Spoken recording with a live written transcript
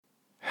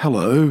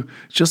Hello.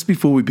 Just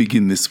before we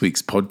begin this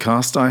week's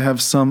podcast, I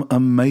have some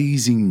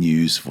amazing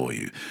news for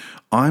you.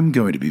 I'm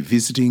going to be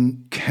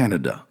visiting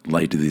Canada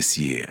later this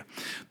year,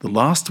 the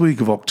last week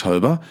of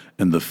October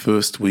and the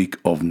first week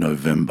of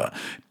November.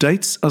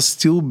 Dates are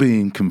still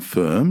being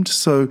confirmed,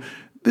 so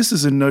this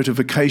is a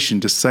notification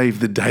to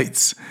save the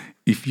dates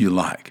if you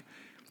like.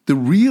 The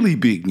really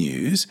big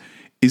news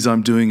is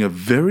I'm doing a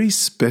very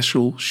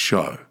special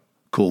show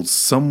called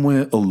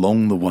Somewhere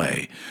Along the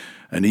Way,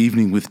 an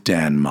evening with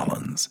Dan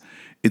Mullins.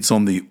 It's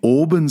on the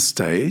Auburn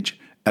stage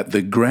at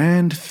the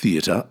Grand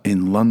Theatre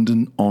in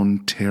London,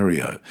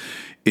 Ontario.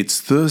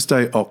 It's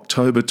Thursday,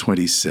 October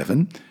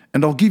 27,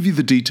 and I'll give you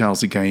the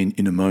details again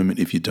in a moment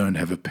if you don't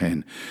have a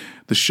pen.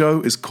 The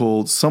show is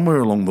called Somewhere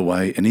Along the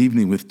Way, an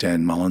evening with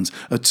Dan Mullins,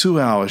 a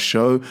 2-hour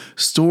show,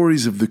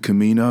 stories of the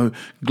Camino,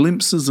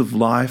 glimpses of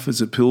life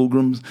as a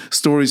pilgrim,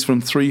 stories from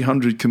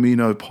 300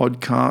 Camino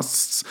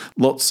podcasts,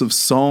 lots of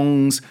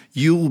songs.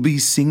 You'll be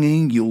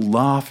singing, you'll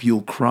laugh,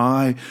 you'll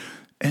cry,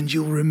 and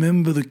you'll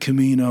remember the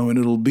Camino, and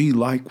it'll be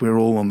like we're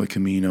all on the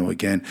Camino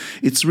again.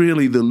 It's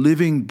really the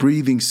living,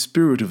 breathing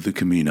spirit of the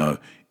Camino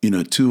in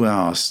a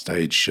 2-hour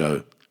stage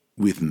show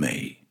with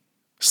me.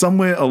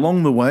 Somewhere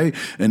Along the Way,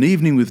 an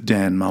evening with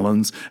Dan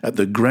Mullins at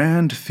the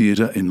Grand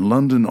Theatre in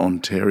London,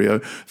 Ontario,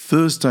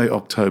 Thursday,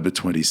 October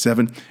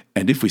 27.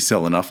 And if we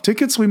sell enough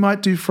tickets, we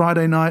might do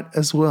Friday night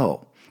as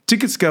well.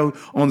 Tickets go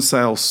on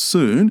sale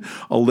soon.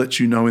 I'll let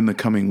you know in the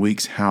coming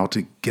weeks how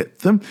to get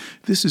them.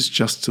 This is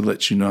just to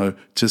let you know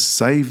to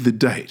save the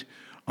date.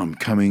 I'm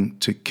coming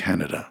to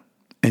Canada,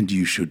 and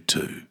you should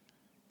too.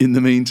 In the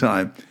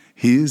meantime,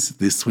 here's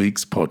this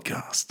week's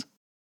podcast.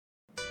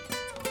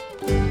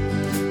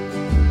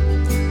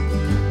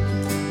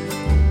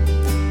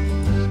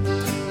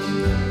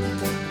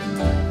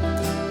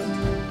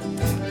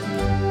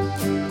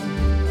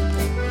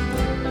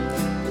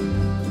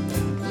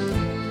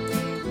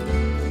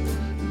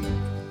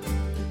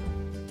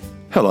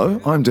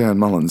 Hello, I'm Dan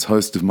Mullins,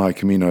 host of My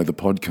Camino, the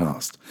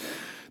podcast.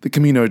 The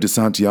Camino de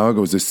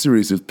Santiago is a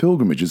series of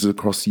pilgrimages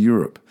across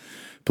Europe.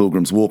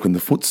 Pilgrims walk in the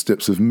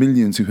footsteps of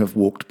millions who have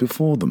walked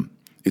before them.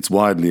 It's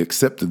widely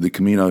accepted the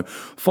Camino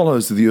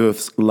follows the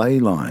Earth's ley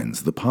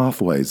lines, the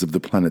pathways of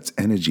the planet's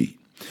energy.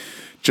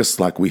 Just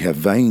like we have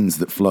veins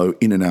that flow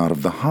in and out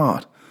of the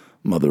heart,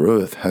 Mother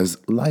Earth has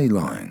ley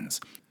lines,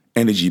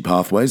 energy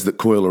pathways that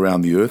coil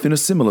around the Earth in a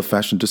similar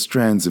fashion to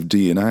strands of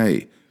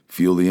DNA.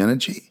 Feel the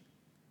energy?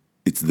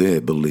 It's there,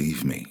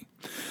 believe me.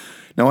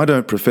 Now, I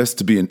don't profess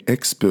to be an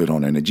expert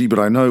on energy, but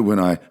I know when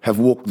I have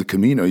walked the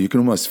Camino, you can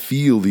almost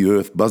feel the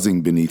earth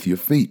buzzing beneath your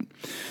feet.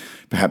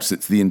 Perhaps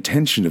it's the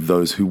intention of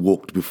those who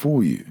walked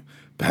before you.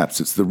 Perhaps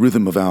it's the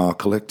rhythm of our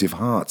collective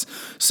hearts,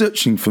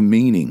 searching for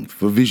meaning,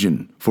 for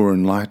vision, for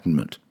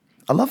enlightenment.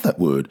 I love that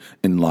word,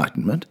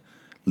 enlightenment,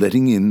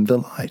 letting in the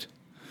light.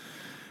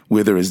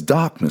 Where there is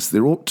darkness,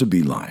 there ought to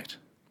be light.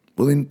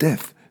 Well, in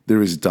death,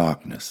 there is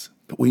darkness,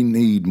 but we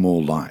need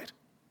more light.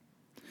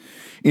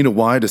 In a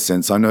wider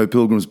sense, I know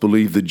pilgrims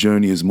believe the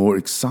journey is more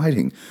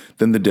exciting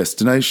than the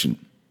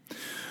destination.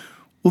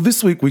 Well,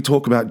 this week we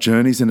talk about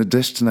journeys and a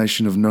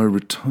destination of no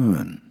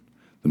return.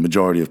 The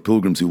majority of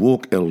pilgrims who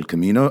walk El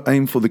Camino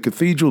aim for the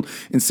cathedral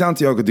in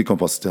Santiago de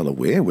Compostela,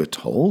 where, we're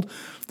told,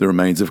 the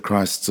remains of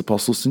Christ's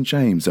apostle St.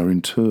 James are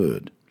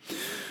interred.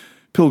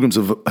 Pilgrims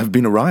have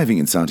been arriving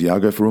in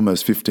Santiago for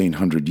almost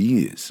 1,500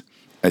 years.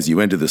 As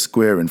you enter the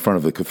square in front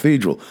of the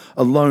cathedral,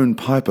 a lone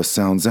piper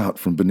sounds out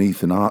from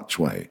beneath an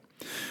archway.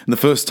 And the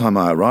first time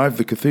I arrived,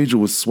 the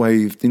cathedral was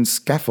swathed in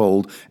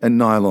scaffold and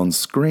nylon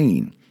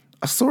screen.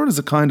 I saw it as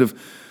a kind of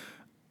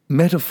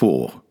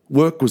metaphor.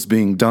 Work was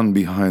being done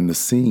behind the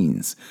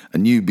scenes. A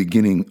new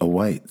beginning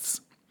awaits.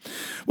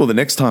 Well, the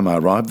next time I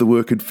arrived, the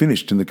work had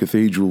finished and the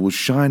cathedral was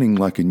shining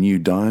like a new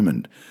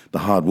diamond. The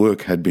hard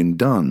work had been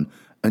done.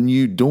 A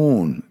new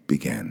dawn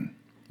began,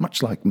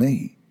 much like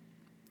me.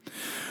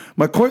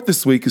 My quote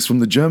this week is from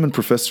the German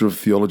professor of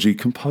theology,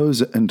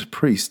 composer and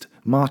priest,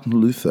 Martin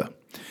Luther.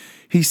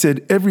 He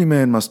said, every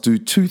man must do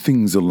 2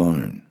 things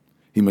alone.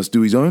 He must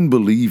do his own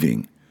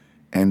believing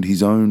and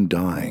his own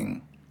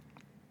dying.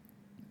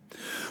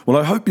 Well,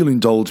 I hope you'll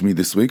indulge me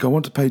this week. I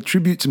want to pay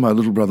tribute to my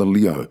little brother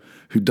Leo,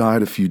 who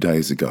died a few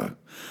days ago.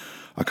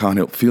 I can't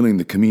help feeling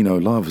the Camino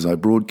love as I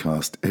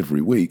broadcast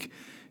every week,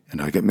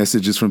 and I get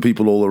messages from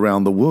people all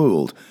around the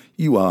world.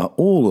 You are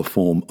all a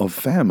form of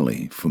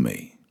family for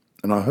me,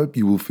 and I hope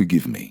you will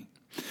forgive me.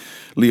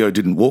 Leo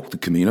didn't walk the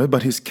Camino,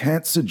 but his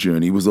cancer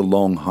journey was a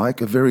long hike,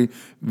 a very,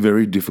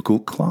 very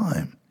difficult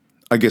climb.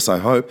 I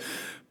hope,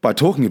 by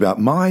talking about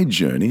my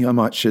journey, I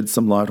might shed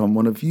some light on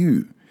one of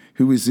you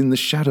who is in the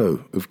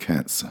shadow of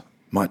cancer.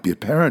 Might be a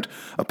parent,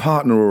 a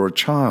partner, or a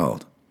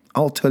child.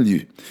 I'll tell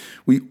you,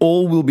 we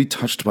all will be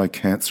touched by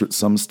cancer at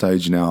some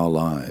stage in our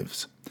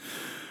lives.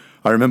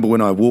 I remember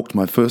when I walked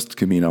my first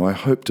Camino, I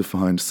hoped to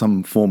find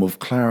some form of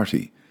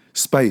clarity,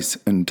 space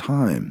and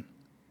time.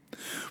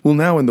 Well,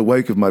 now in the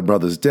wake of my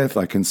brother's death,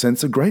 I can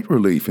sense a great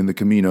relief in the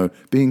Camino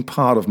being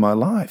part of my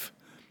life.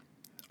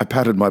 I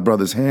patted my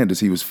brother's hand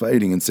as he was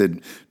fading and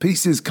said,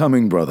 "Peace is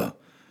coming, brother."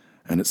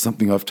 And it's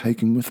something I've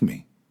taken with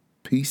me.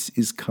 Peace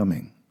is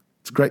coming.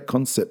 It's a great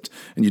concept,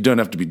 and you don't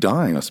have to be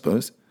dying, I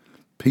suppose.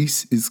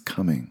 Peace is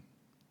coming.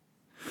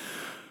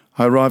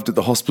 I arrived at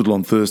the hospital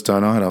on Thursday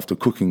night after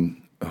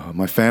cooking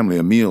my family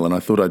a meal, and I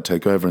thought I'd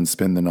take over and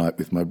spend the night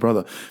with my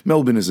brother.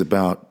 Melbourne is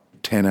about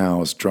 10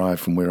 hours drive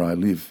from where I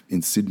live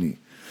in Sydney.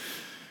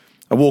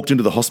 I walked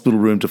into the hospital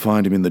room to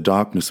find him in the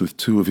darkness with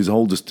two of his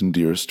oldest and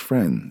dearest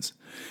friends.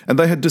 And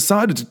they had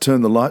decided to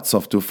turn the lights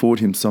off to afford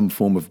him some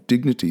form of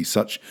dignity,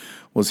 such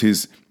was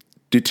his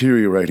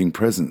deteriorating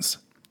presence.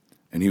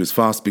 And he was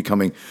fast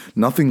becoming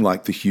nothing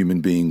like the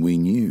human being we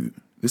knew.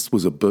 This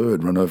was a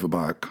bird run over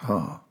by a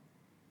car.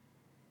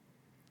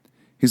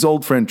 His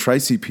old friend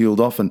Tracy peeled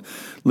off and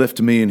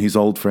left me and his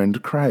old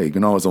friend Craig,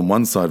 and I was on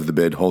one side of the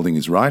bed holding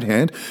his right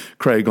hand,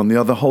 Craig on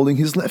the other holding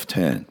his left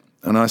hand.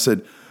 And I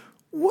said,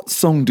 "What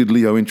song did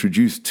Leo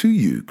introduce to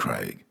you,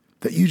 Craig,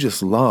 that you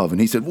just love?" And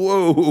he said,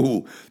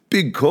 "Whoa,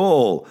 big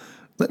call.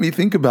 Let me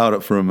think about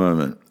it for a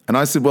moment." And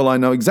I said, "Well, I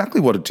know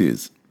exactly what it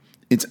is.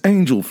 It's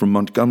Angel from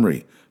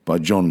Montgomery by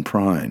John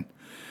Prine."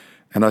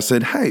 And I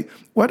said, "Hey,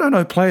 why don't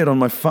I play it on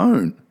my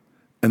phone?"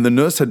 And the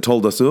nurse had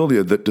told us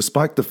earlier that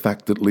despite the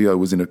fact that Leo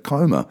was in a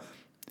coma,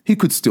 he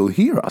could still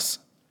hear us.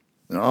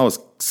 And I was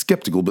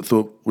sceptical but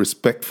thought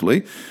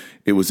respectfully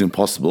it was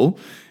impossible.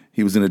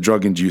 He was in a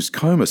drug-induced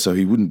coma, so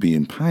he wouldn't be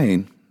in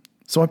pain.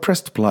 So I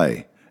pressed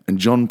play, and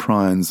John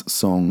Prine's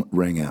song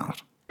rang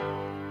out.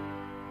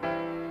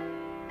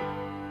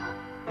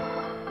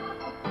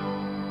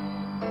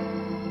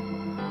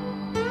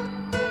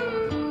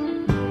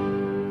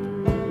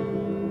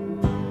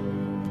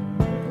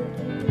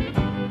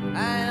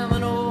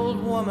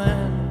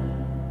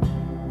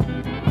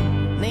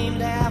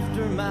 Named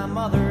after my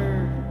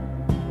mother.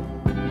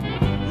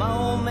 My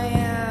old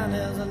man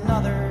is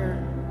another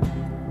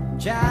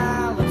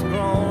child that's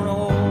grown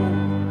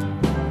old.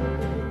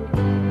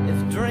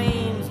 If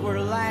dreams were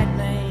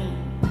lightning,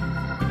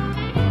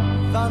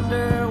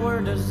 thunder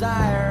were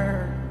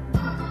desire,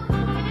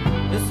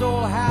 this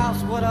old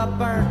house would have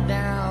burnt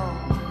down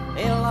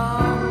a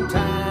long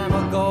time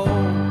ago.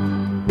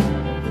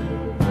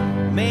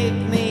 Make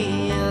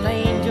me an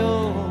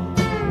angel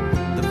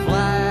that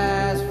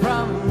flies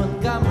from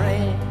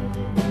Montgomery.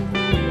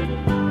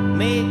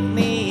 Make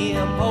me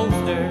a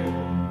poster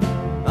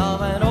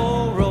of an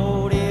old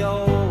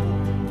rodeo.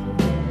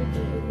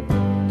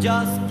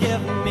 Just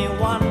give me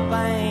one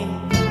thing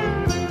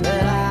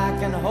that I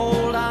can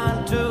hold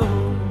on to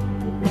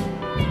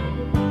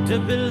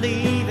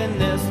believe in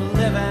this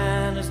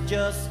living is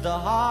just a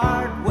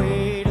hard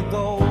way to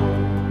go.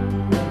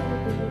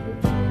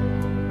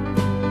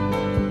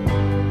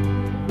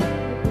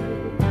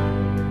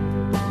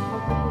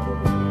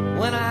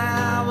 When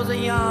I was a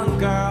young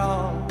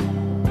girl,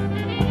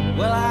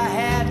 well, I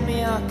had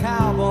me a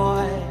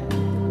cowboy.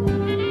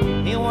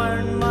 He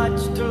weren't much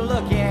to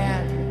look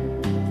at,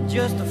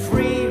 just a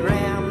free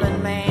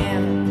rambling man.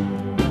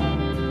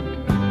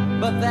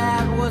 But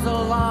that was a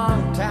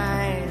long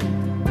time,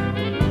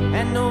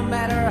 and no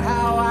matter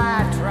how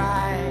I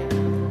tried,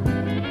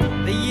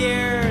 the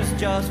years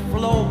just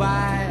flow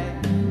by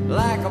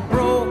like a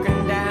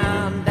broken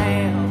down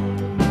dam.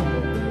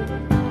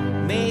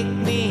 Make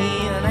me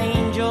an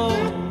angel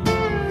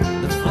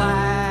that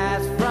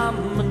flies from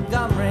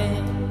Montgomery.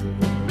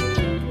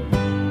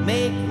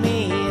 Make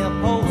me a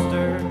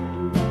poster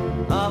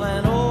of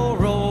an old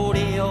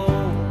rodeo.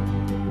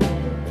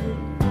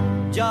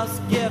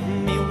 Just give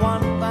me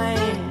one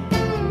thing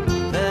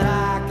that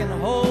I can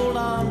hold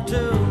on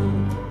to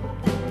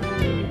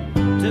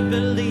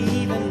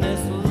believe in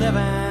this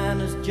living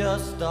is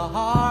just a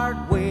hard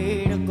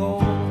way to go.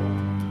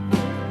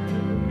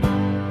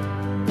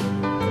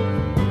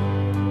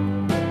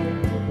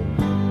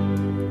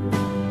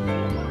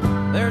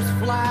 There's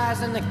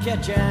flies in the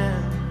kitchen,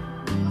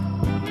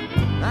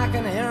 I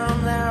can hear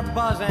them there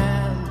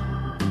buzzing,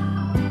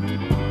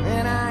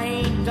 and I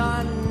ain't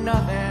done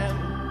nothing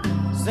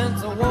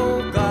since I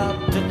woke up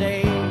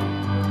today.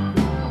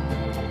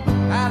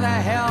 How the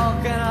hell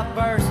can a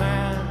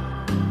person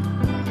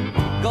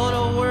go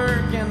to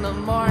work in the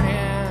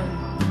morning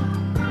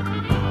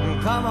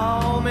and come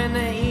home in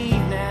the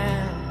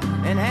evening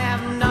and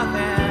have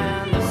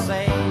nothing to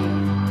say?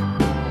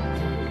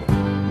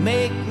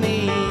 Make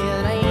me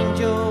an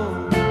angel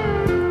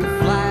that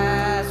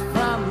flies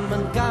from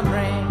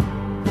Montgomery.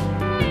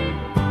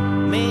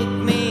 Make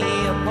me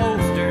a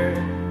poster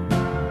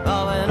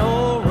of an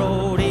old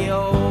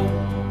rodeo.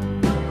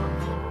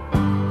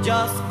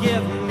 Just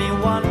give me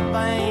one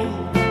thing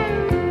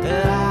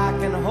that I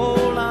can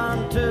hold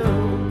on to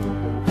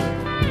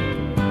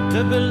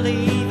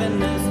believe in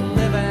this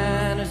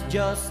living is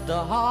just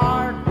a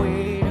hard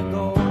way to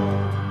go.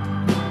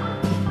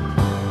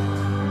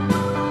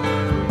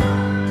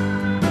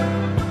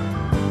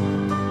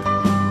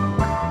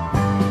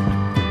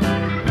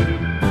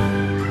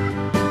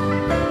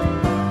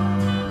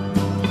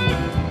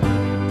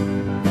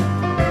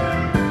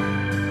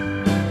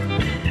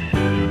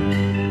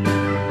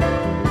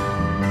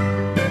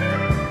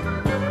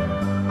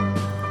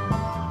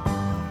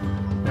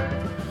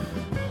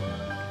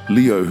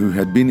 Leo, who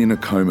had been in a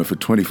coma for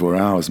 24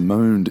 hours,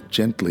 moaned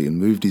gently and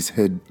moved his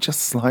head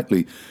just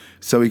slightly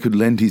so he could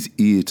lend his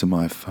ear to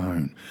my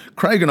phone.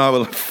 Craig and I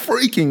were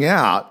freaking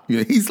out.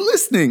 He's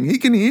listening. He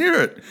can hear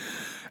it.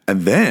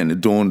 And then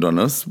it dawned on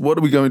us, what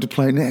are we going to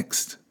play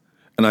next?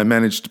 And I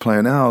managed to play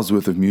an hour's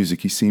worth of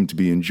music he seemed to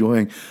be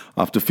enjoying.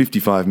 After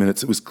 55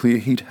 minutes, it was clear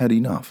he'd had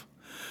enough.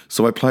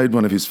 So I played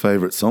one of his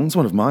favourite songs,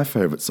 one of my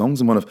favourite songs,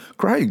 and one of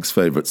Craig's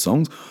favourite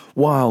songs,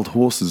 Wild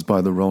Horses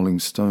by the Rolling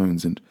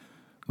Stones, and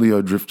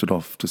Leo drifted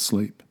off to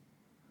sleep.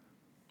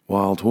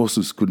 Wild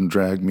horses couldn't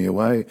drag me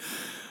away.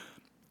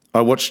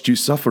 I watched you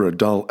suffer a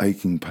dull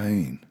aching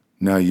pain.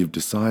 Now you've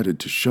decided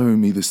to show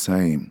me the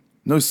same.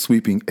 No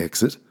sweeping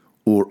exit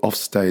or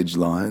offstage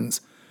lines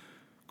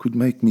could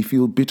make me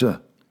feel bitter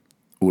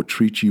or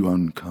treat you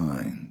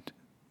unkind.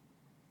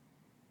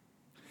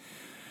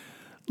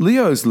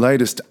 Leo's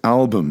latest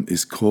album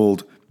is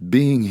called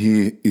Being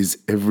Here Is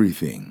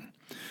Everything.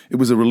 It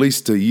was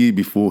released a year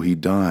before he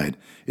died,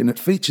 and it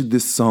featured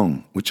this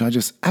song, which I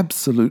just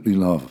absolutely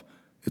love.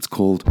 It's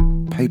called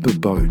Paper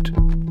Boat.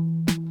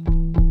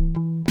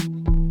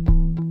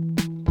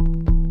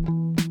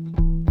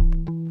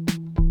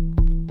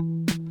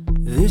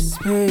 This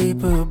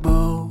paper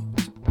boat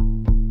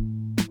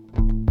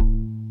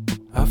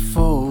I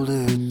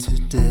folded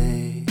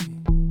today.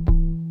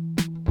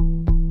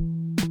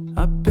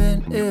 I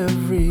bent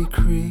every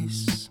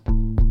crease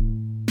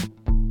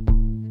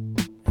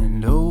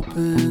and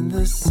opened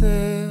the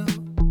sail.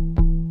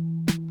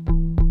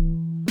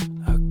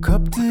 I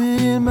cupped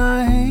it in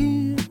my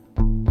hand,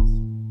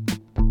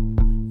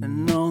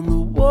 and on the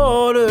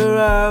water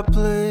I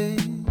placed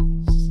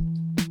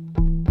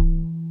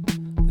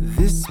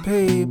this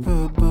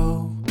paper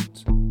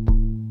boat,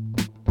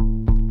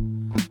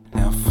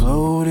 now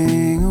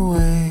floating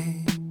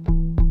away.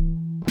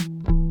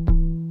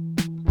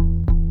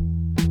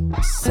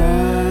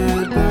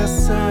 Side by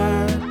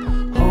side,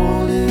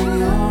 holding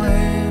your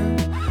hand,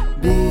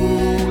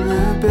 being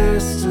the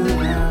best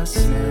of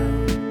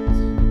ourselves.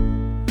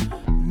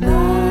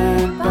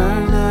 Night by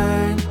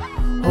night,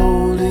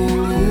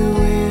 holding you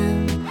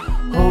in,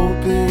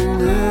 hoping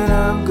that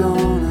I'm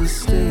gonna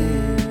stay.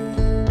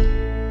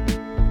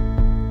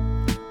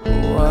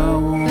 Oh, I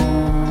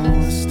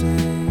wanna stay.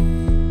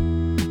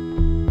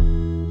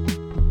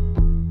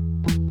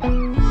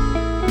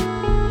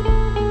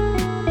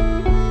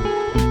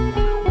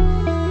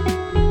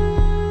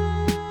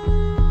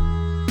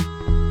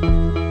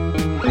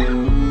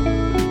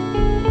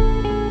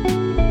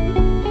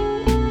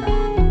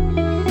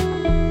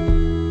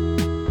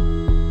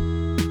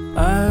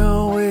 I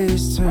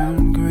always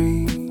turn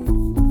green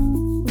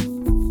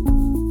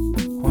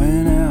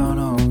when out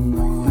on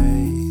the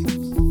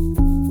waves.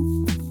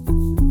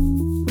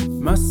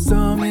 My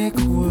stomach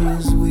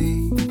was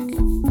weak,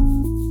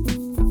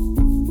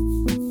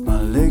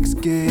 my legs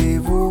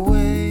gave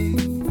away.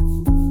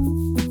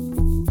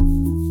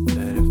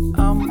 But if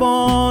I'm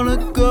born a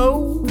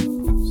ghost,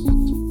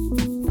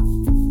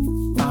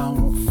 I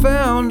won't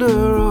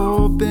founder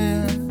or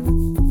bend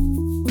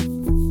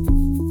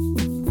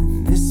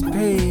in this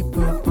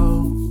paper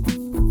boat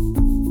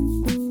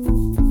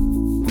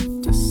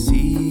to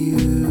see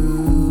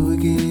you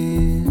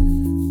again.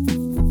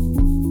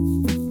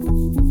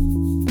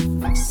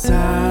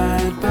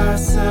 Side by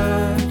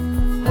side,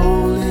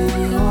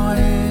 holding your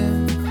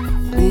hand,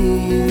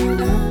 being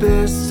the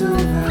best of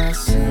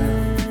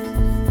ourselves.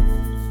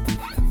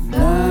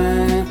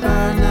 Night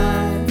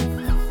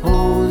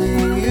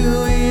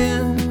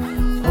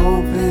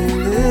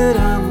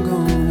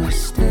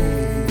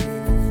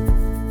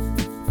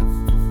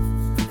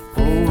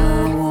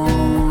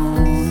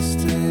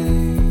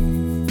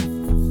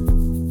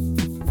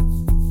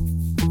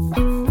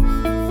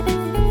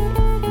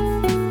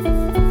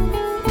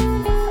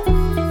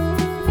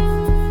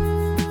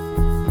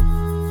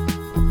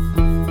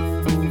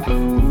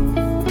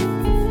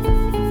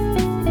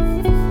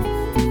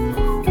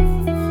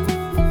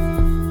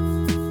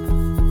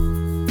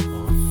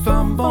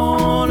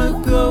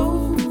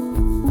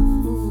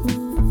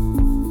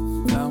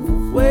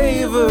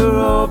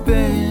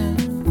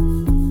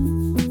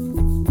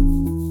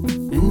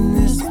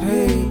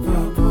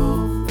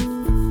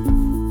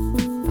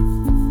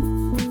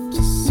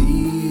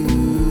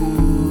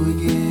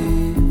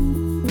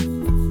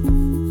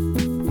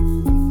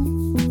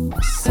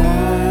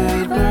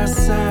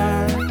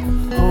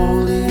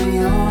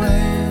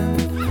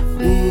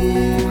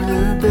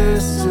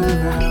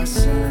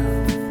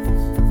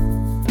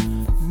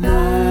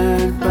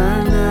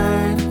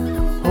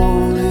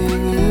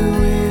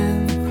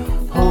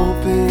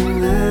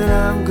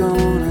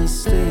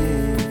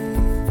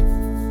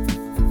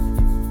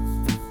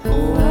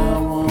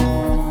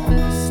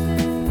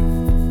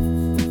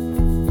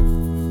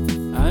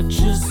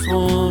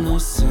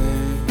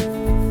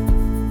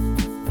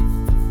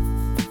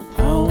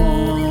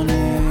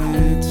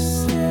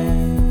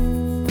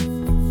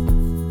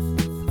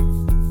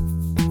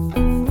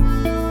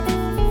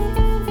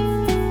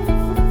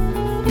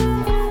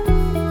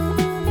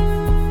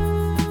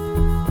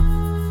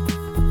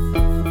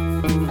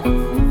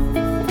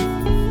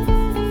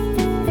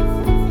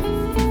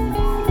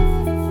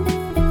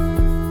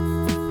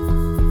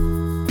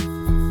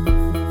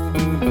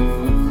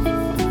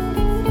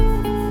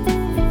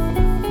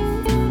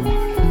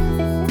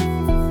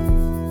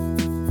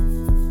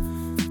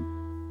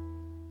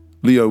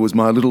Leo was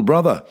my little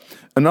brother.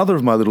 Another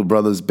of my little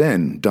brothers,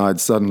 Ben, died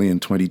suddenly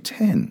in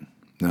 2010.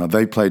 Now,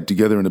 they played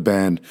together in a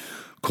band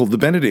called the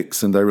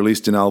Benedicts, and they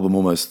released an album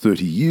almost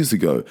 30 years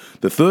ago.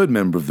 The third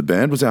member of the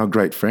band was our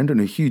great friend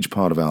and a huge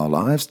part of our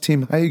lives,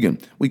 Tim Hagen.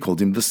 We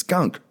called him the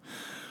Skunk.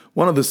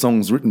 One of the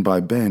songs written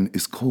by Ben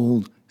is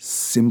called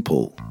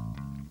Simple.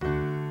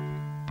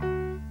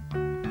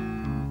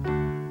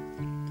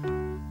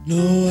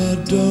 No, I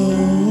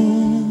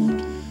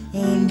don't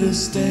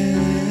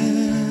understand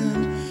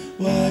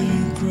why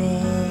you cry.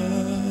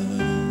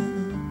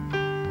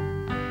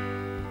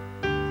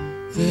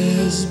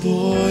 There's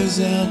boys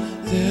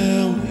out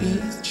there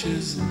with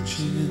chiseled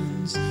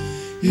chins.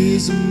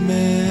 He's a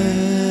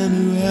man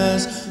who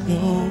has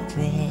no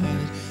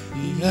pride.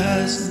 He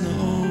has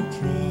no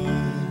pride.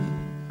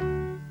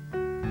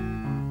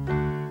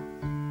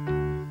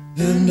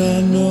 And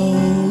I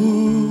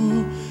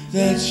know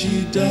that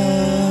she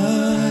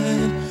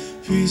died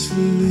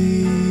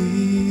peacefully,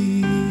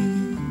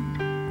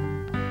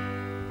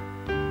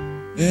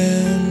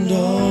 and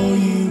all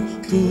you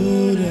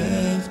could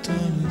have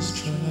done is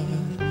try.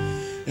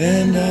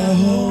 And I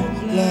hope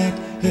like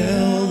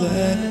hell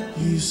that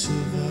you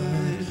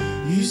survive,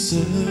 you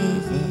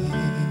survive.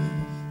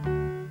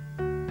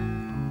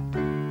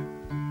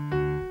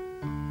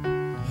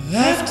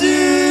 After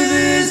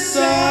this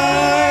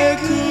I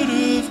could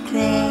have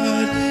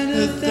cried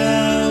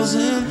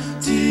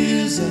 1,000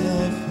 tears of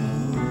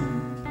hope.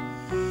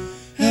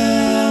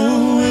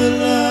 How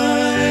will I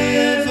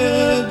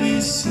ever be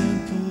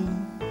simple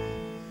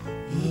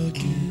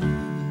again?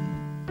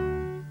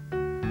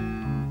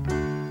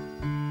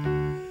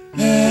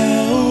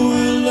 How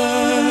will I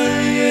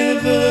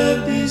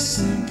ever be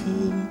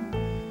simple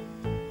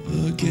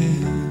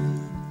again?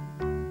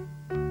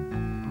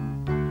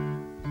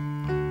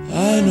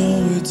 I know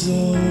it's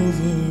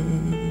over.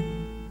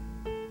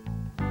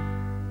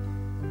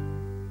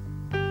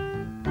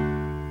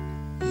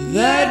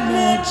 That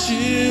much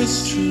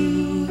is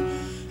true.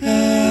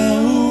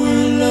 How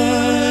will I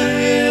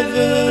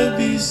ever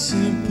be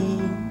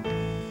simple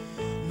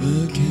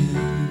again?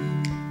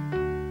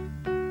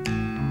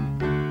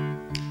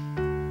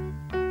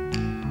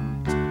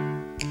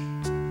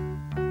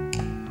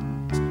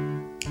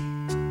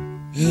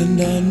 And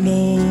I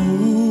know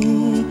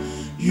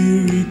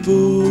you read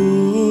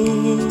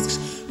books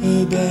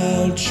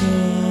about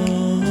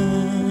charms,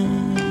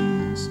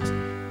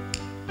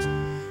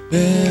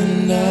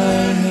 and I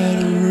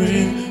had a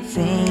ring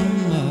from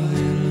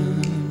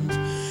Ireland,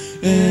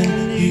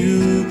 and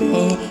you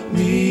bought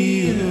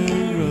me a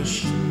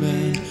Russian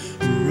band,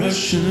 a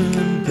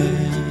Russian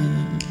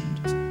band.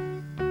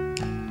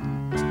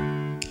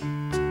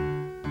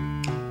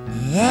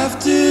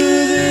 After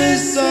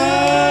this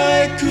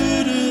I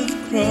could have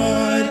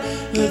cried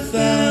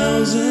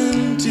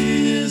 1,000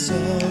 tears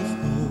of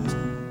hope.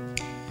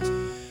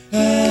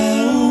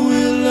 How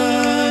will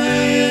I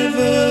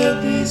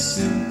ever be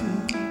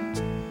simple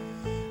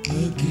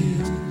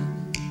again?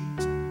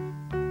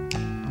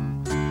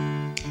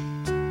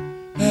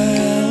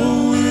 How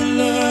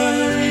will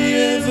I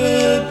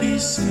ever be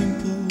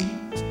simple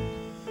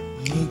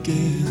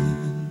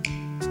again?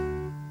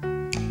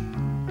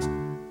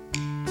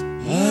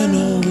 I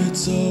know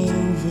it's over.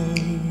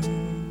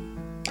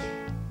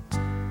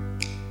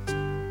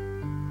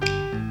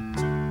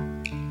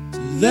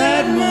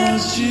 That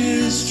much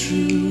is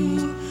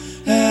true.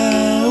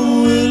 How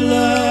will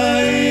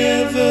I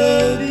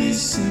ever be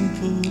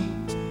simple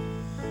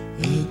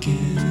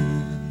again?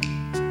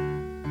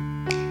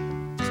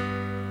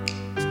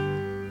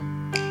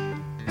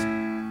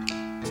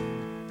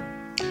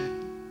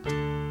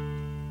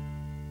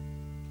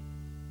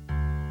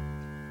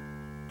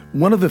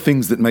 One of the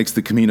things that makes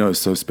the Camino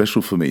so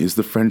special for me is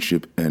the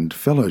friendship and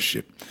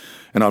fellowship.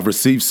 And I've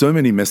received so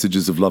many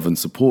messages of love and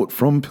support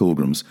from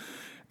pilgrims,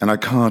 and I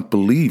can't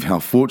believe how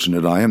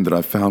fortunate I am that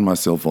I found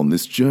myself on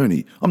this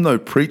journey. I'm no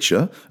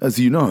preacher, as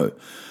you know.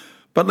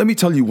 But let me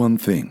tell you one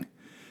thing.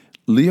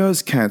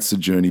 Leo's cancer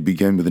journey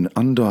began with an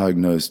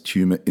undiagnosed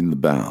tumour in the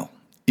bowel.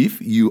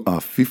 If you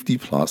are 50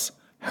 plus,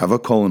 have a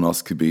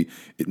colonoscopy,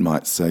 it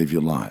might save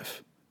your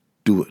life.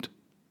 Do it.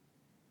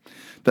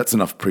 That's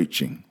enough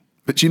preaching.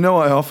 But you know,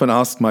 I often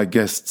ask my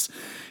guests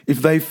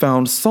if they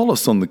found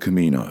solace on the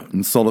Camino,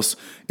 and solace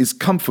is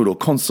comfort or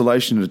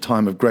consolation in a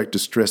time of great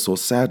distress or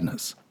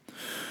sadness.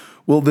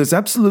 Well, there's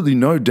absolutely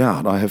no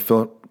doubt I have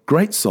felt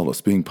great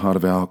solace being part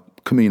of our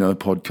Camino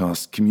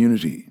podcast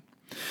community.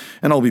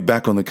 And I'll be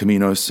back on the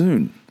Camino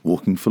soon,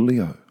 walking for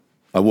Leo.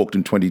 I walked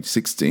in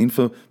 2016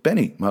 for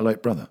Benny, my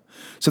late brother.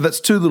 So that's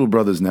 2 little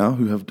brothers now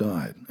who have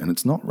died, and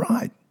it's not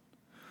right.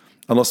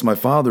 I lost my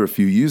father a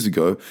few years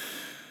ago,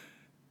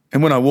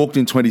 and when I walked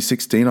in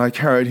 2016, I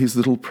carried his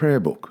little prayer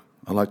book.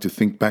 I like to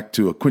think back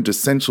to a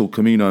quintessential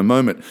Camino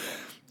moment.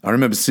 I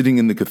remember sitting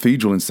in the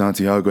cathedral in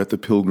Santiago at the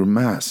Pilgrim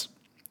Mass.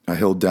 I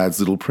held Dad's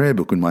little prayer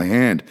book in my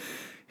hand.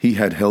 He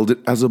had held it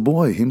as a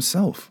boy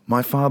himself,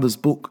 my father's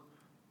book,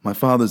 my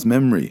father's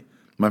memory,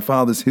 my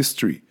father's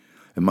history,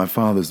 and my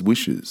father's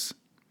wishes.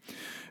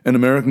 An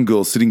American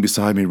girl sitting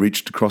beside me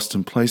reached across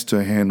and placed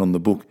her hand on the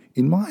book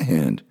in my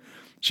hand,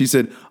 She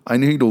said, "I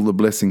need all the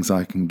blessings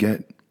I can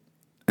get,"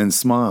 and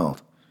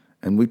smiled,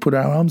 and we put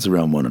our arms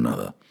around one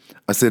another.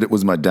 I said it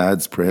was my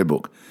dad's prayer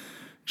book.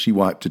 She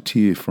wiped a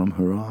tear from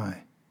her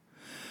eye.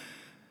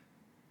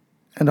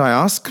 And I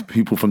ask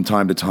people from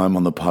time to time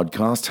on the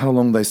podcast how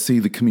long they see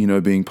the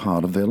Camino being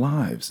part of their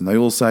lives, and they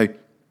all say,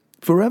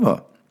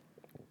 forever.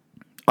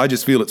 I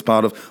just feel it's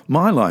part of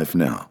my life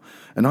now,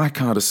 and I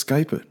can't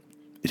escape it.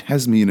 It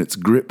has me in its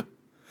grip.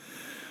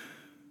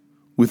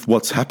 With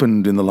what's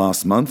happened in the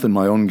last month and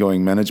my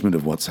ongoing management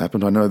of what's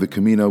happened, I know the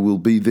Camino will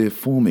be there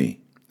for me.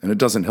 And it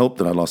doesn't help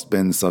that I lost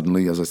Ben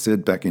suddenly, as I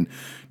said, back in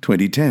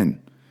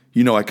 2010.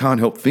 You know, I can't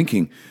help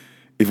thinking,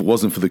 if it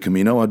wasn't for the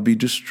Camino, I'd be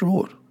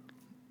distraught.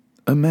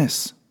 A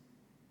mess.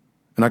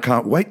 And I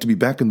can't wait to be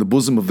back in the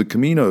bosom of the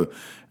Camino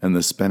and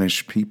the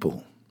Spanish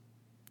people.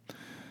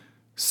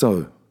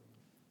 So,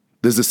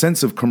 there's a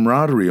sense of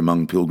camaraderie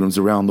among pilgrims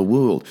around the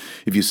world.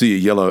 If you see a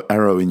yellow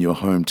arrow in your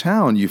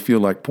hometown, you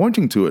feel like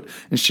pointing to it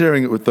and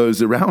sharing it with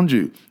those around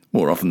you.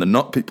 More often than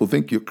not, people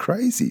think you're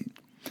crazy.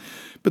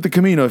 But the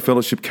Camino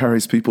Fellowship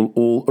carries people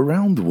all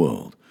around the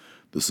world.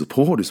 The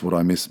support is what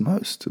I miss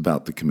most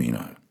about the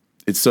Camino.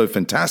 It's so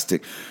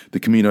fantastic. The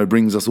Camino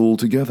brings us all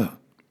together.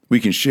 We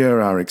can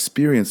share our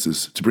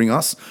experiences to bring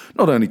us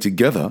not only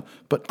together,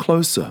 but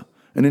closer.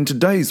 And in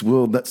today's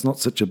world, that's not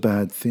such a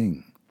bad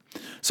thing.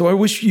 So I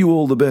wish you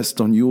all the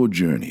best on your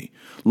journey.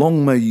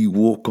 Long may you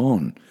walk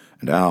on,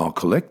 and our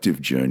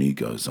collective journey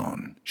goes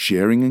on,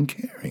 sharing and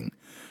caring.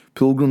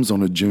 Pilgrims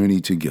on a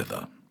journey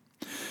together.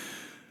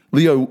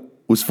 Leo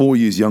was 4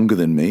 years younger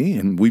than me,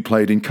 and we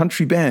played in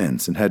country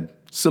bands and had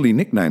silly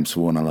nicknames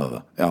for one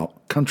another, our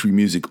country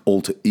music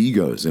alter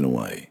egos in a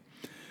way.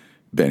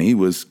 Benny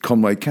was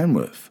Conway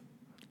Canworth.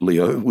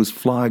 Leo was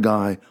Fly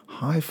Guy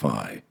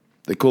Hi-Fi.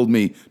 They called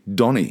me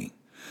Donnie.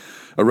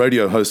 A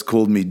radio host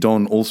called me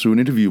Don all through an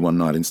interview one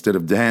night instead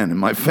of Dan, and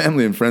my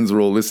family and friends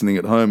were all listening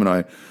at home, and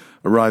I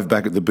arrived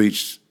back at the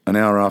beach an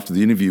hour after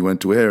the interview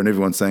went to air, and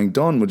everyone's saying,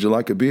 "Don, would you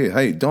like a beer?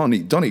 Hey,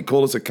 Donnie,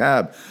 call us a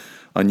cab."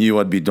 I knew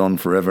I'd be Don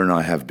forever, and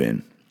I have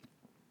been.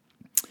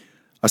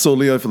 I saw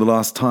Leo for the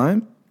last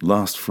time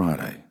last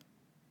Friday.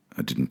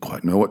 I didn't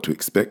quite know what to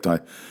expect. I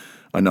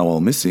know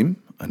I'll miss him,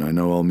 and I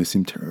know I'll miss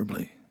him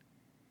terribly.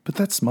 But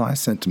that's my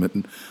sentiment,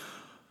 and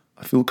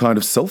I feel kind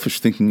of selfish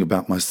thinking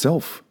about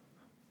myself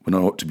when I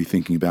ought to be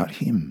thinking about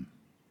him.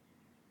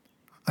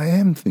 I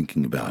am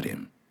thinking about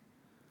him.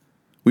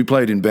 We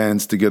played in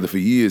bands together for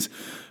years,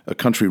 a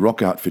country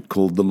rock outfit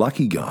called the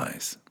Lucky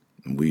Guys.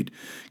 And we'd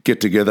get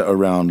together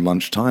around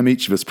lunchtime.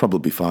 Each of us,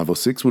 probably 5 or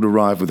 6, would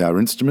arrive with our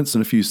instruments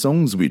and a few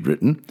songs we'd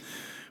written.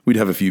 We'd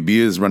have a few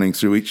beers running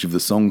through each of the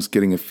songs,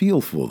 getting a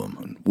feel for them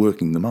and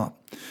working them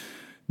up.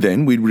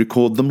 Then we'd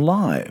record them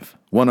live,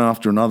 one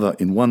after another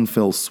in one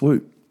fell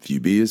swoop. A few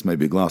beers,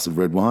 maybe a glass of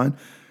red wine,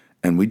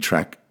 and we'd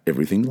track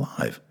everything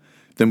live.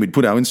 Then we'd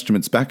put our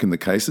instruments back in the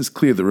cases,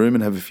 clear the room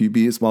and have a few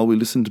beers while we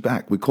listened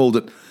back. We called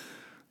it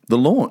the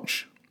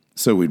launch.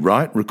 So we'd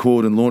write,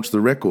 record and launch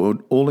the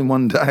record all in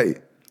one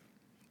day.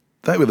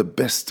 They were the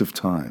best of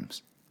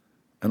times,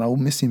 and I will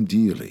miss him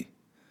dearly.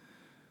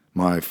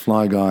 My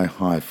Fly Guy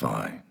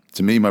Hi-Fi.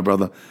 To me, my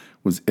brother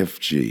was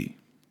FG.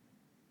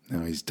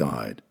 Now he's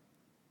died,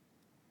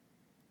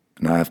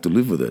 and I have to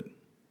live with it.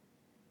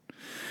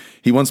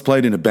 He once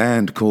played in a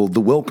band called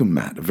The Welcome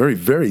Mat, a very,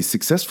 very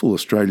successful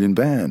Australian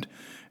band,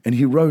 and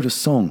he wrote a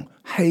song,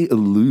 Hey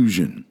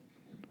Illusion,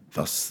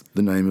 thus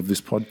the name of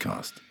this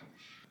podcast.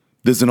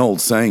 There's an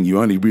old saying,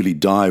 you only really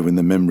die when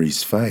the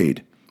memories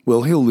fade.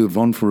 Well, he'll live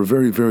on for a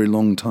very, very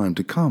long time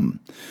to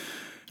come.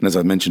 And as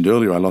I mentioned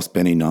earlier, I lost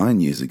Benny 9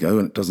 years ago,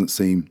 and it doesn't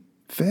seem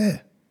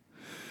fair.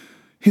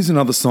 Here's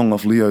another song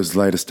off Leo's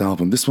latest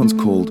album. This one's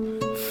called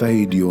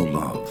Fade Your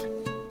Love.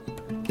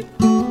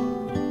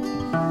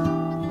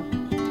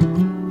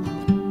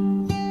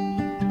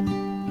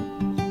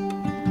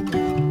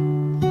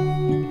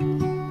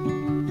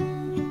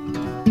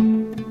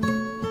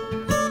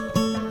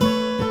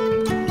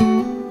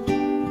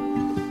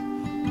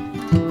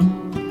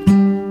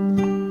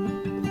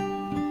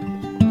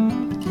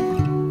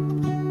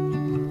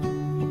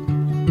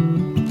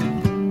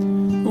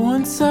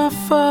 Once I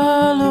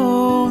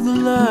followed the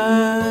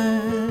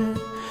light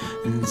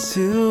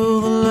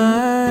until the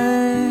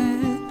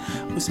light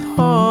was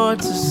hard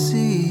to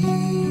see.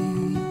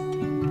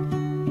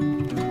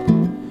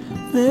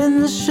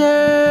 Then the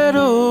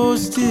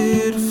shadows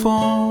did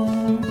fall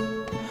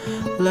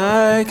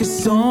like a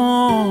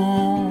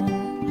song,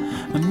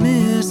 a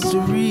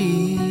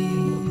mystery.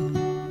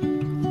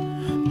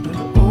 But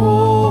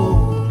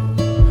oh,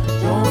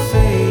 don't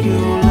fade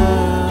your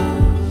love,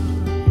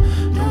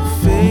 don't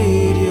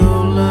fade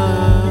your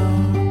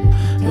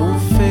love, don't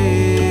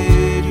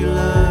fade your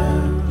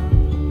love.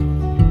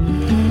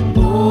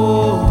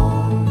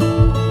 Oh,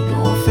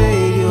 don't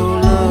fade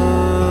your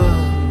love,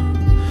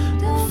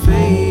 don't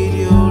fade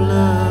your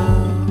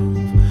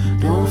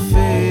love, don't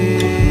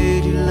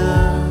fade your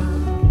love.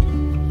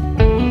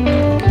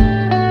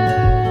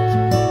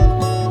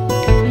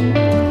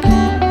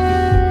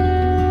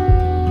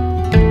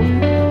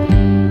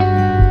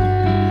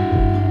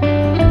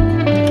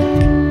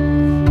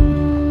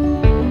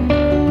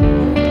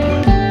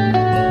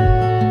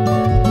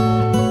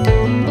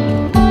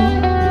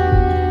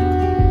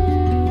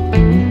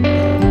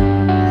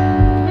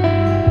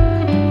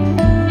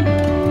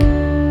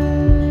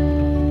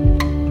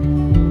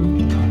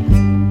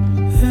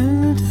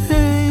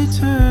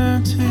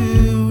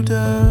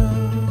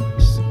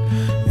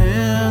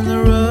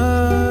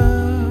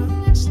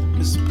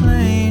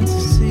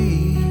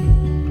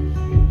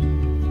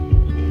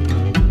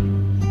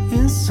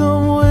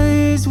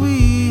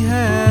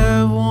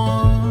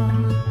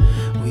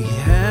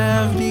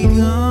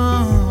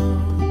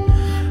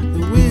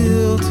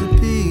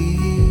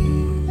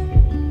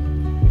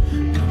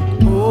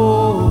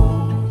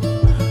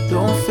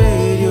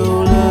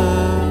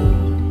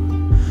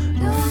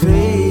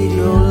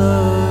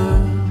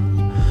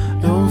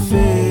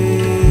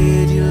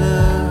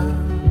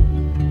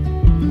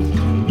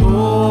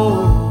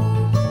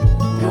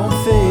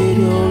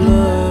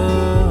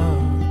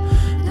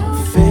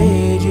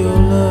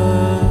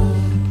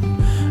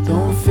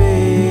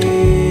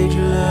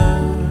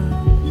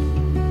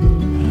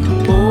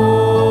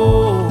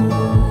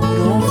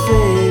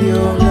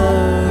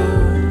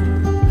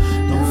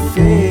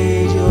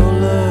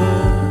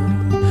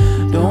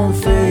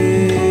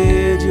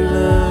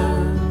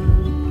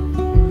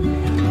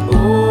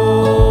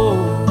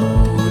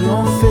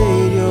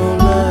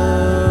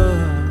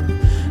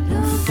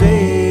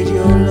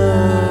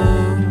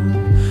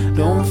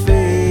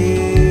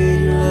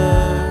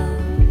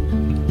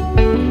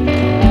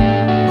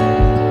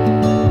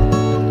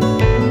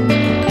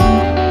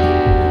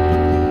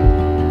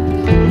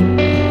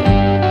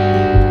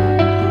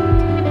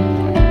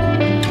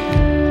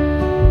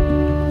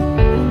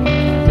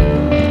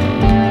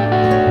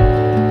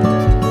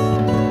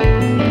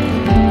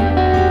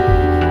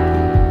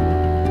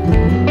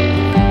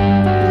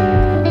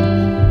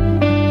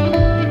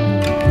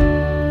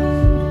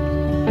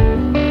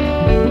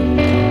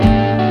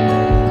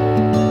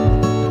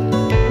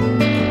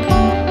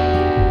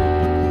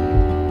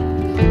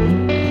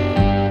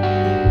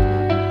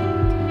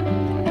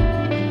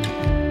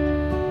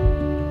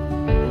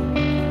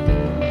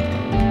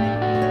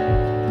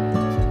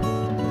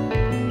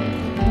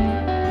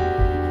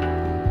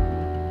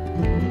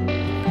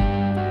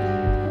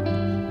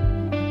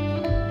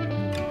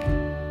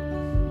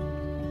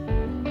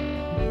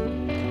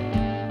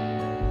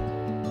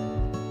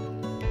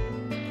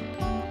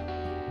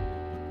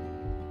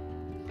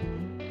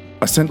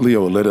 I sent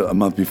Leo a letter a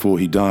month before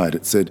he died.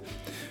 It said,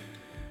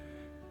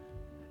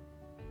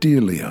 "Dear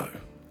Leo,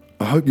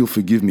 I hope you'll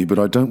forgive me, but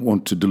I don't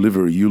want to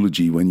deliver a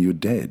eulogy when you're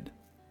dead.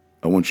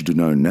 I want you to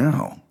know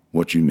now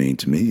what you mean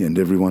to me and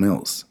everyone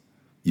else.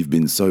 You've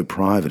been so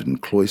private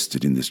and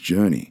cloistered in this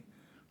journey.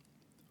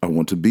 I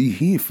want to be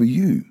here for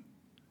you.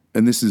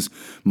 And this is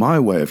my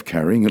way of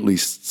carrying at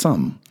least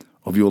some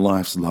of your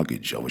life's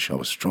luggage. I wish I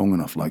was strong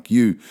enough like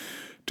you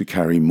to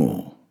carry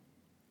more.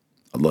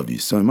 I love you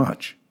so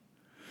much."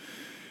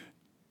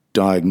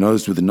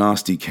 Diagnosed with a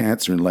nasty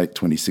cancer in late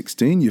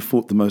 2016, you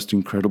fought the most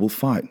incredible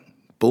fight.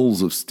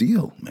 Balls of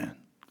steel, man.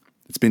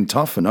 It's been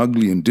tough and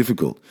ugly and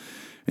difficult,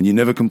 and you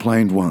never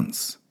complained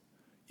once.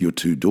 Your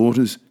 2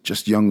 daughters,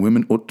 just young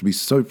women, ought to be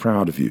so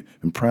proud of you,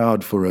 and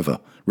proud forever.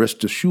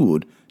 Rest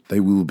assured, they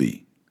will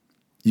be.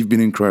 You've been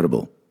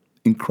incredible.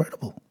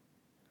 Incredible.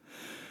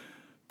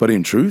 But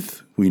in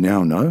truth, we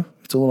now know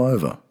it's all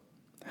over.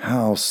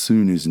 How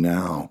soon is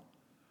now?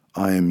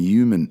 I am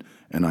human,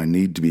 and I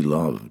need to be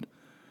loved,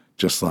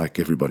 just like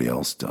everybody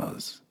else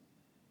does.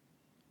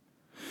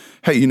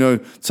 Hey, you know,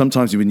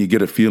 sometimes when you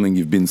get a feeling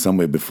you've been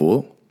somewhere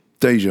before,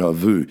 deja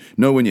vu.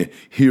 Know when you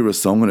hear a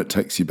song and it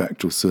takes you back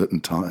to a certain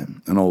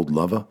time, an old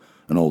lover,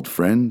 an old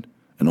friend,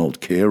 an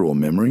old care or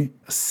memory,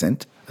 a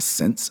scent, a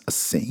sense, a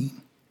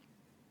scene.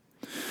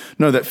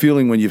 Know that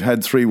feeling when you've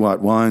had 3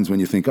 white wines, when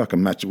you think, I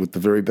can match it with the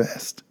very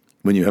best.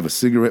 When you have a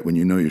cigarette when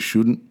you know you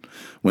shouldn't.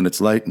 When it's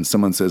late and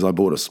someone says, I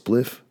bought a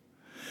spliff.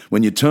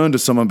 When you turn to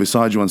someone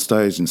beside you on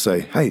stage and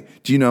say, hey,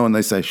 do you know? And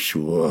they say,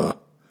 sure.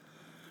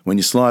 When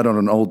you slide on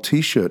an old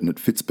T-shirt and it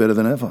fits better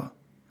than ever.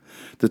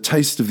 The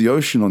taste of the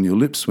ocean on your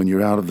lips when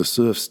you're out of the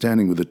surf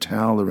standing with a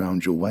towel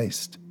around your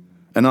waist.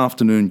 An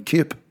afternoon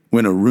kip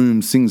when a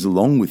room sings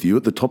along with you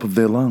at the top of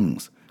their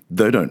lungs.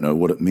 They don't know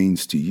what it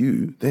means to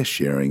you. They're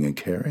sharing and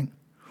caring.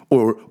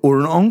 Or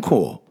an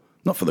encore,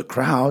 not for the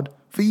crowd,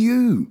 for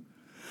you.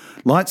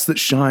 Lights that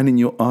shine in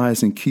your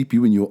eyes and keep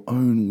you in your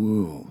own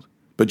world.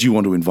 But you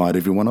want to invite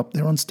everyone up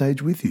there on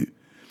stage with you.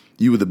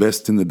 You are the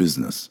best in the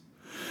business.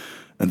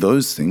 And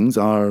those things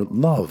are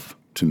love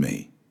to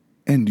me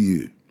and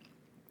you.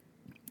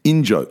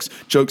 In-jokes,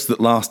 jokes that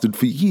lasted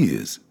for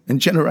years and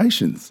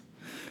generations.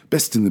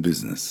 Best in the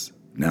business.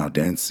 Now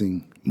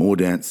dancing, more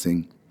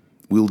dancing,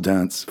 we'll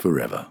dance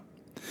forever.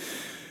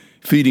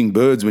 Feeding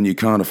birds when you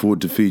can't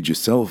afford to feed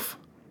yourself,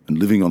 and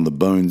living on the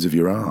bones of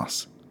your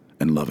ass,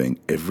 and loving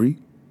every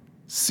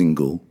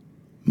single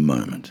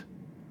moment.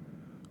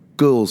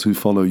 Girls who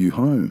follow you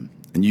home,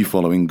 and you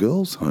following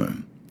girls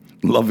home.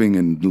 Loving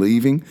and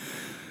leaving,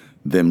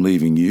 them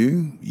leaving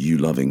you, you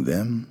loving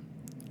them.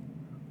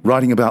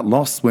 Writing about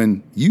loss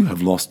when you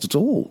have lost it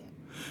all,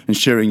 and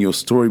sharing your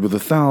story with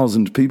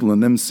 1,000 people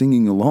and them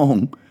singing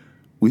along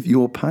with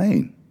your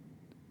pain.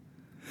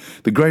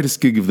 The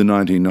greatest gig of the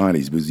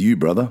 1990s was you,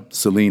 brother.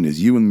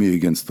 Selena's You and Me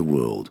Against the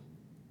World.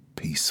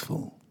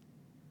 Peaceful.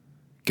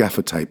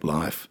 Gaffer tape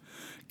life,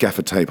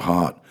 gaffer tape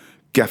heart,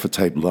 gaffer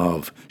tape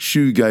love,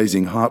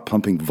 shoegazing,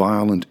 heart-pumping,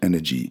 violent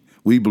energy.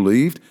 We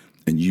believed,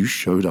 and you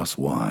showed us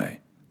why.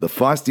 The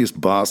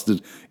feistiest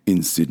bastard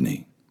in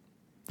Sydney.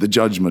 The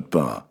Judgment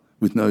Bar,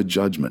 with no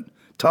judgment.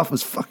 Tough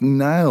as fucking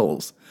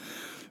nails.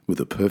 With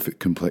a perfect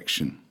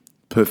complexion,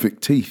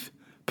 perfect teeth,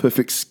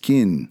 perfect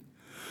skin.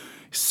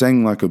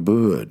 Sang like a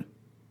bird.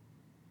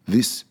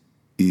 This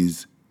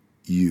is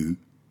you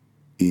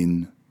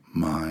in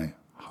my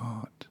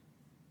heart.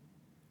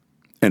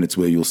 And it's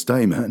where you'll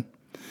stay, man.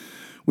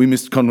 We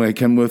missed Conway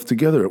Kenworth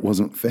together. It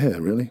wasn't fair,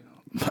 really.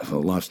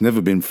 Life's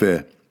never been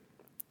fair.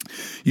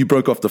 You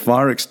broke off the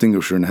fire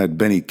extinguisher and had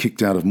Benny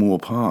kicked out of Moore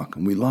Park,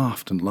 and we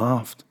laughed and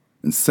laughed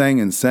and sang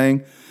and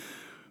sang.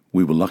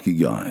 We were lucky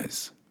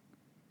guys.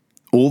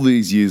 All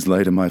these years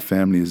later, my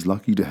family is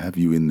lucky to have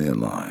you in their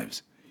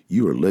lives.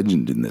 You are a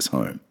legend in this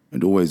home,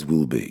 and always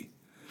will be.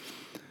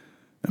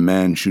 A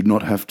man should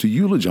not have to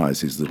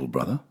eulogize his little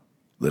brother,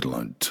 let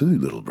alone 2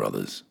 little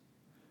brothers.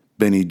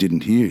 Benny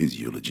didn't hear his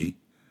eulogy.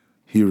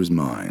 Here is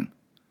mine.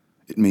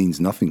 It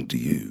means nothing to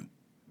you.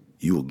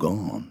 You are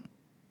gone.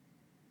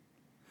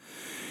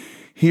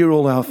 Hear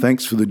all our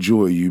thanks for the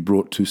joy you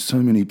brought to so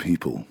many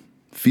people.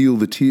 Feel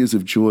the tears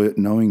of joy at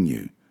knowing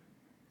you.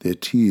 They're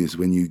tears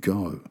when you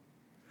go.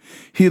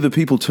 Hear the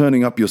people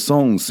turning up your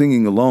songs,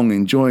 singing along,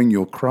 enjoying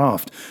your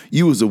craft.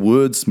 You as a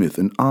wordsmith,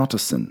 an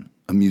artisan,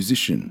 a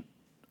musician,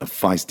 a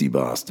feisty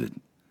bastard.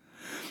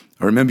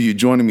 I remember you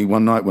joining me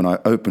one night when I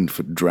opened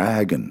for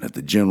Dragon at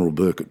the General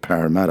Burke at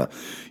Parramatta.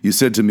 You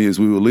said to me as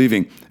we were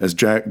leaving, as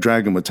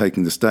Dragon were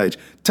taking the stage,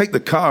 take the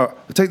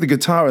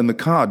guitar in the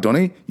car,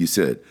 Donny, you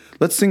said.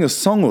 Let's sing a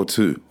song or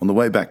 2 on the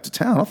way back to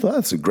town. I thought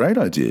that's a great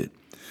idea.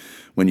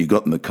 When you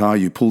got in the car,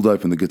 you pulled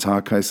open the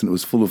guitar case and it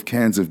was full of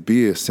cans of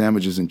beer,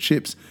 sandwiches and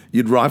chips.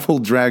 You'd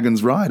rifled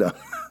Dragon's rider.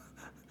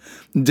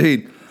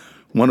 Indeed,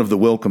 one of the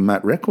Welcome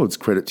Matt records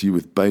credit to you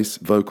with bass,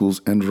 vocals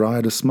and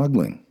rider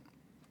smuggling.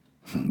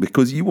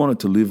 Because you wanted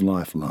to live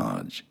life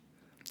large,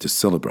 to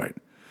celebrate,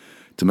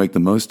 to make the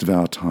most of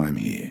our time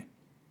here,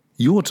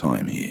 your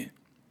time here.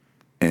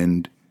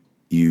 And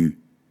you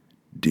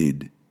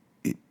did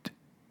it.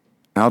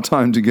 Our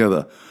time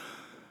together,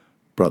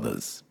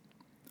 brothers,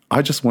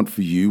 I just want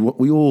for you what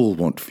we all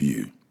want for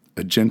you,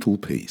 a gentle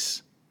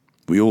peace.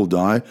 We all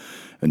die,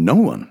 and no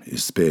one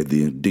is spared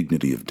the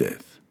indignity of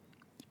death.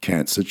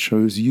 Cancer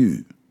chose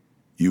you.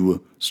 You were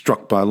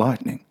struck by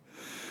lightning.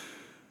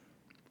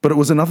 But it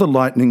was another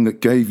lightning that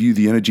gave you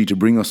the energy to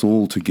bring us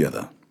all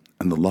together,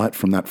 and the light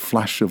from that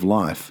flash of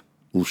life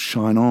will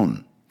shine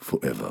on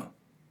forever.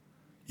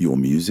 Your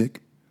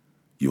music,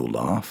 your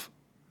laugh,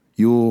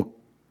 your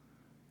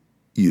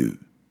you.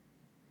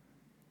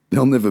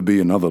 There'll never be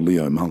another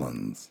Leo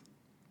Mullins.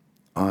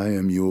 I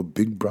am your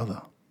big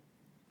brother.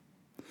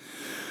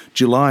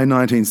 July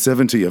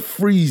 1970, a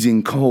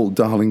freezing cold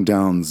Darling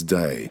Downs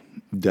day.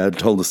 Dad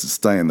told us to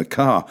stay in the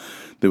car.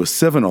 There were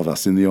 7 of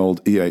us in the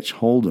old E.H.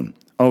 Holden.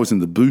 I was in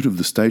the boot of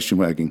the station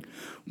wagon,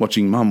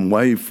 watching Mum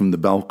wave from the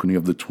balcony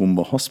of the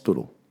Toowoomba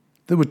Hospital.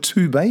 There were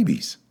 2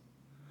 babies.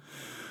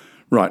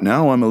 Right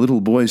now, I'm a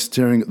little boy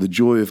staring at the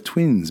joy of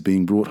twins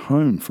being brought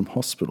home from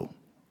hospital.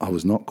 I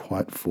was not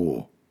quite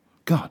 4.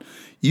 God,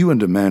 you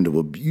and Amanda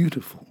were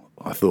beautiful.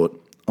 I thought,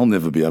 I'll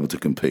never be able to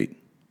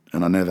compete,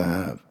 and I never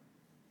have.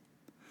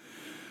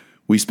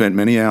 We spent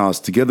many hours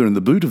together in the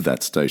boot of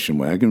that station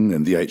wagon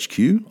and the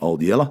HQ,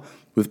 Old Yeller,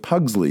 with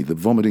Pugsley, the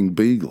vomiting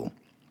beagle.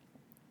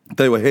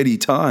 They were heady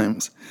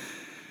times.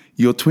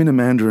 Your twin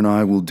Amanda and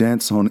I will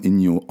dance on in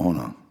your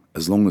honour,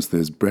 as long as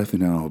there's breath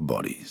in our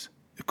bodies.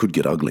 It could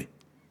get ugly,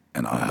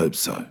 and I hope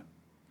so.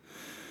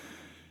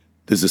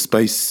 There's a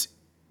space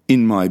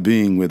in my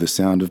being where the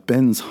sound of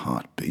Ben's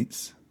heart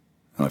beats.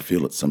 I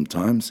feel it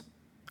sometimes.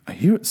 I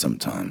hear it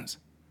sometimes.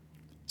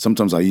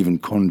 Sometimes I even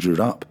conjure it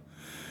up.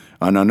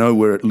 And I know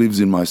where it lives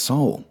in my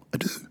soul. I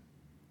do.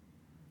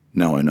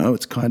 Now I know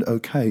it's kind of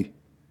okay.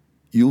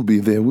 You'll be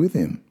there with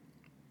him.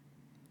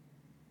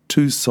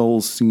 2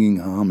 souls singing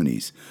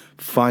harmonies.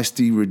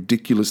 Feisty,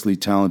 ridiculously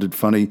talented,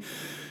 funny.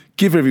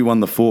 Give everyone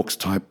the forks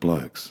type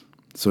blokes.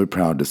 So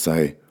proud to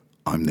say,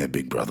 I'm their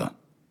big brother.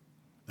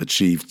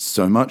 Achieved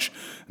so much,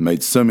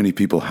 made so many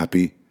people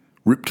happy,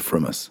 ripped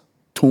from us,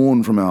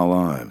 torn from our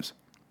lives.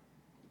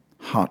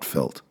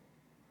 Heartfelt.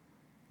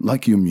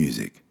 Like your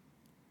music.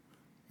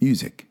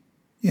 Music.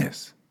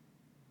 Yes.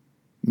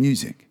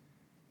 Music.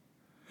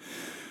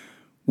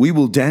 We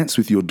will dance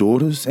with your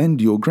daughters and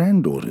your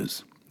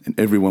granddaughters, and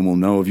everyone will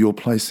know of your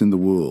place in the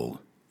world,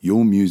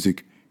 your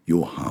music,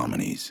 your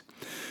harmonies.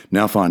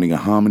 Now finding a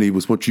harmony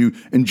was what you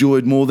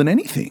enjoyed more than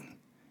anything.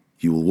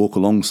 You will walk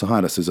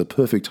alongside us as a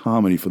perfect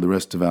harmony for the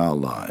rest of our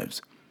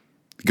lives.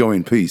 Go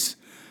in peace,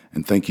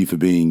 and thank you for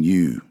being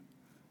you.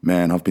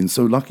 Man, I've been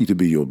so lucky to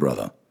be your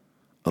brother.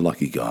 A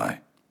lucky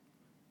guy.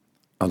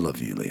 I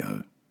love you,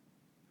 Leo.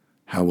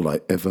 How will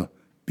I ever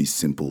be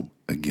simple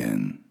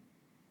again?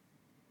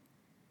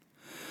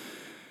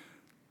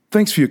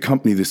 Thanks for your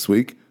company this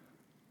week.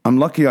 I'm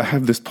lucky I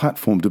have this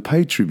platform to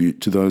pay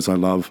tribute to those I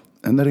love,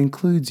 and that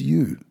includes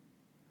you.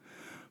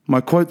 My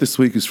quote this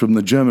week is from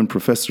the German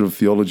professor of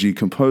theology,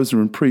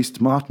 composer and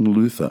priest Martin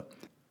Luther.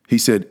 He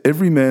said,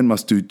 "Every man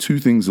must do 2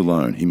 things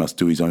alone. He must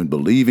do his own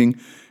believing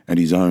and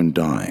his own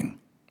dying."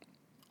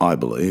 I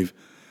believe,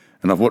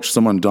 and I've watched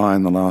someone die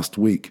in the last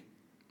week.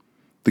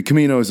 The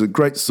Camino is a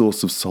great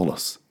source of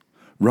solace.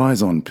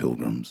 Rise on,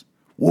 pilgrims.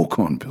 Walk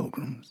on,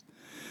 pilgrims.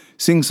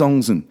 Sing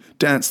songs and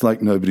dance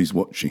like nobody's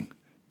watching.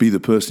 Be the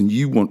person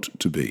you want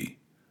to be.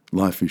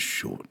 Life is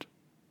short.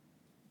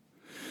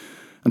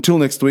 Until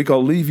next week,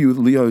 I'll leave you with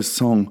Leo's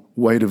song,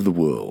 Weight of the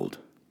World.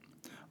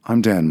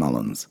 I'm Dan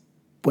Mullins.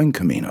 Buen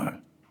Camino.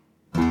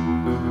 You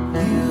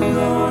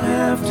don't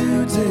have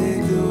to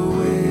take the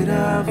weight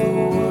of the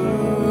world.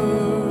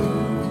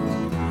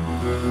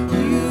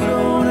 You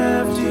don't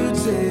have to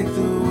take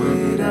the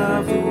weight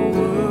of the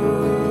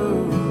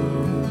world.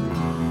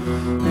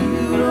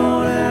 You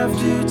don't have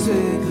to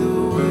take the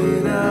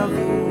weight of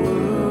the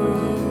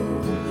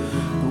world.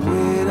 The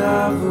weight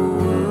of the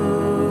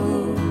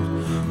world.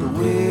 The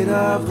weight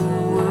of the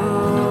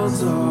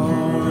world's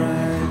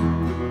alright.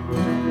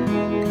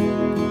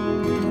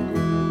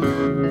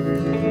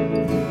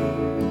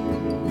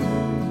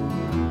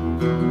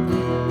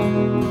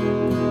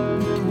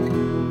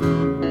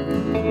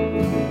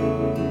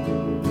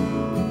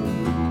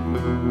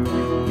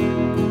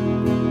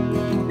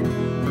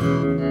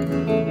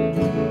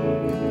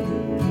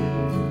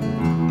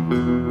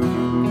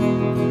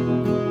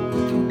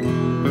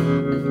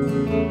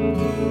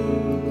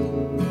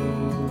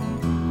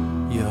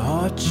 Your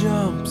heart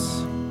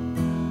jumps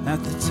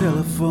at the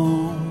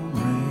telephone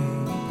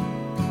ring.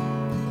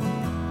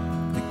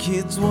 The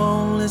kids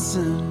won't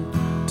listen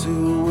to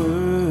a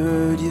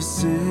word you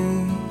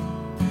sing,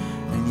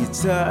 and you're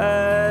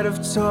tired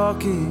of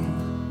talking,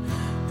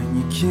 and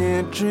you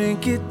can't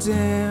drink it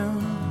down.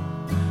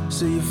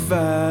 So you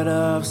fight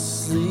off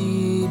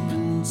sleep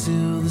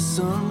until the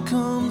sun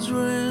comes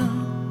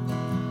round.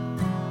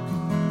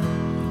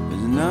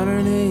 There's not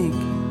an ink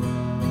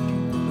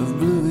of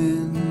blue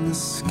in the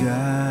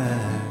sky.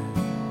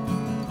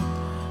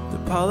 The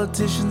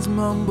politicians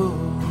mumble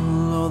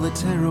all the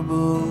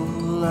terrible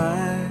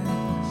lies.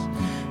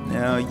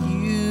 Now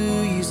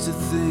you used to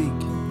think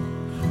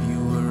you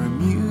were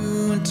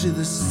immune to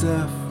the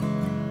stuff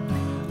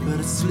but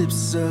it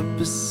slips up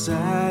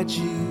beside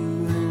you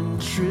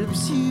and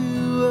trips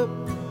you up.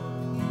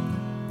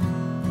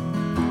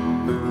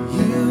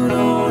 You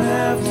don't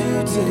have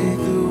to take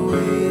the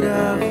weight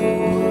of the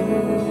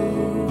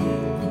world.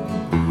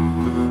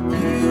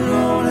 You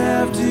don't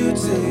have to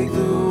take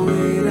the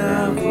weight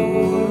of the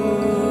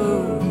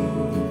world.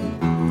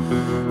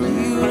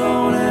 You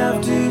don't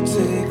have to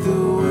take the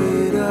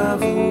weight of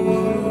the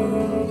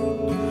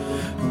world.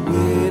 The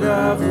weight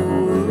of the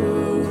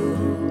world.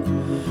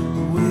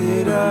 The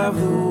weight of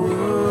the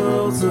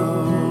world's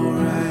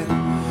alright.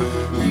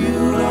 You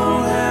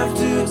don't have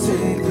to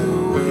take the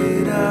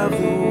weight of the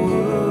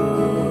world.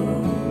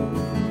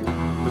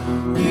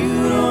 You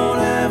don't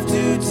have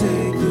to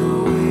take the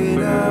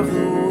weight of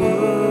the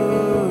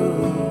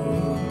world.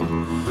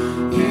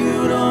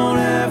 You don't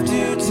have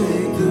to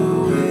take the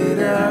weight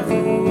of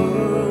the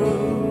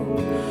world.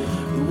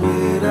 The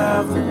weight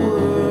of the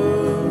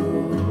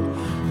world.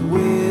 The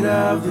weight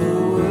of the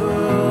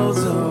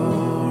world's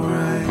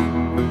alright.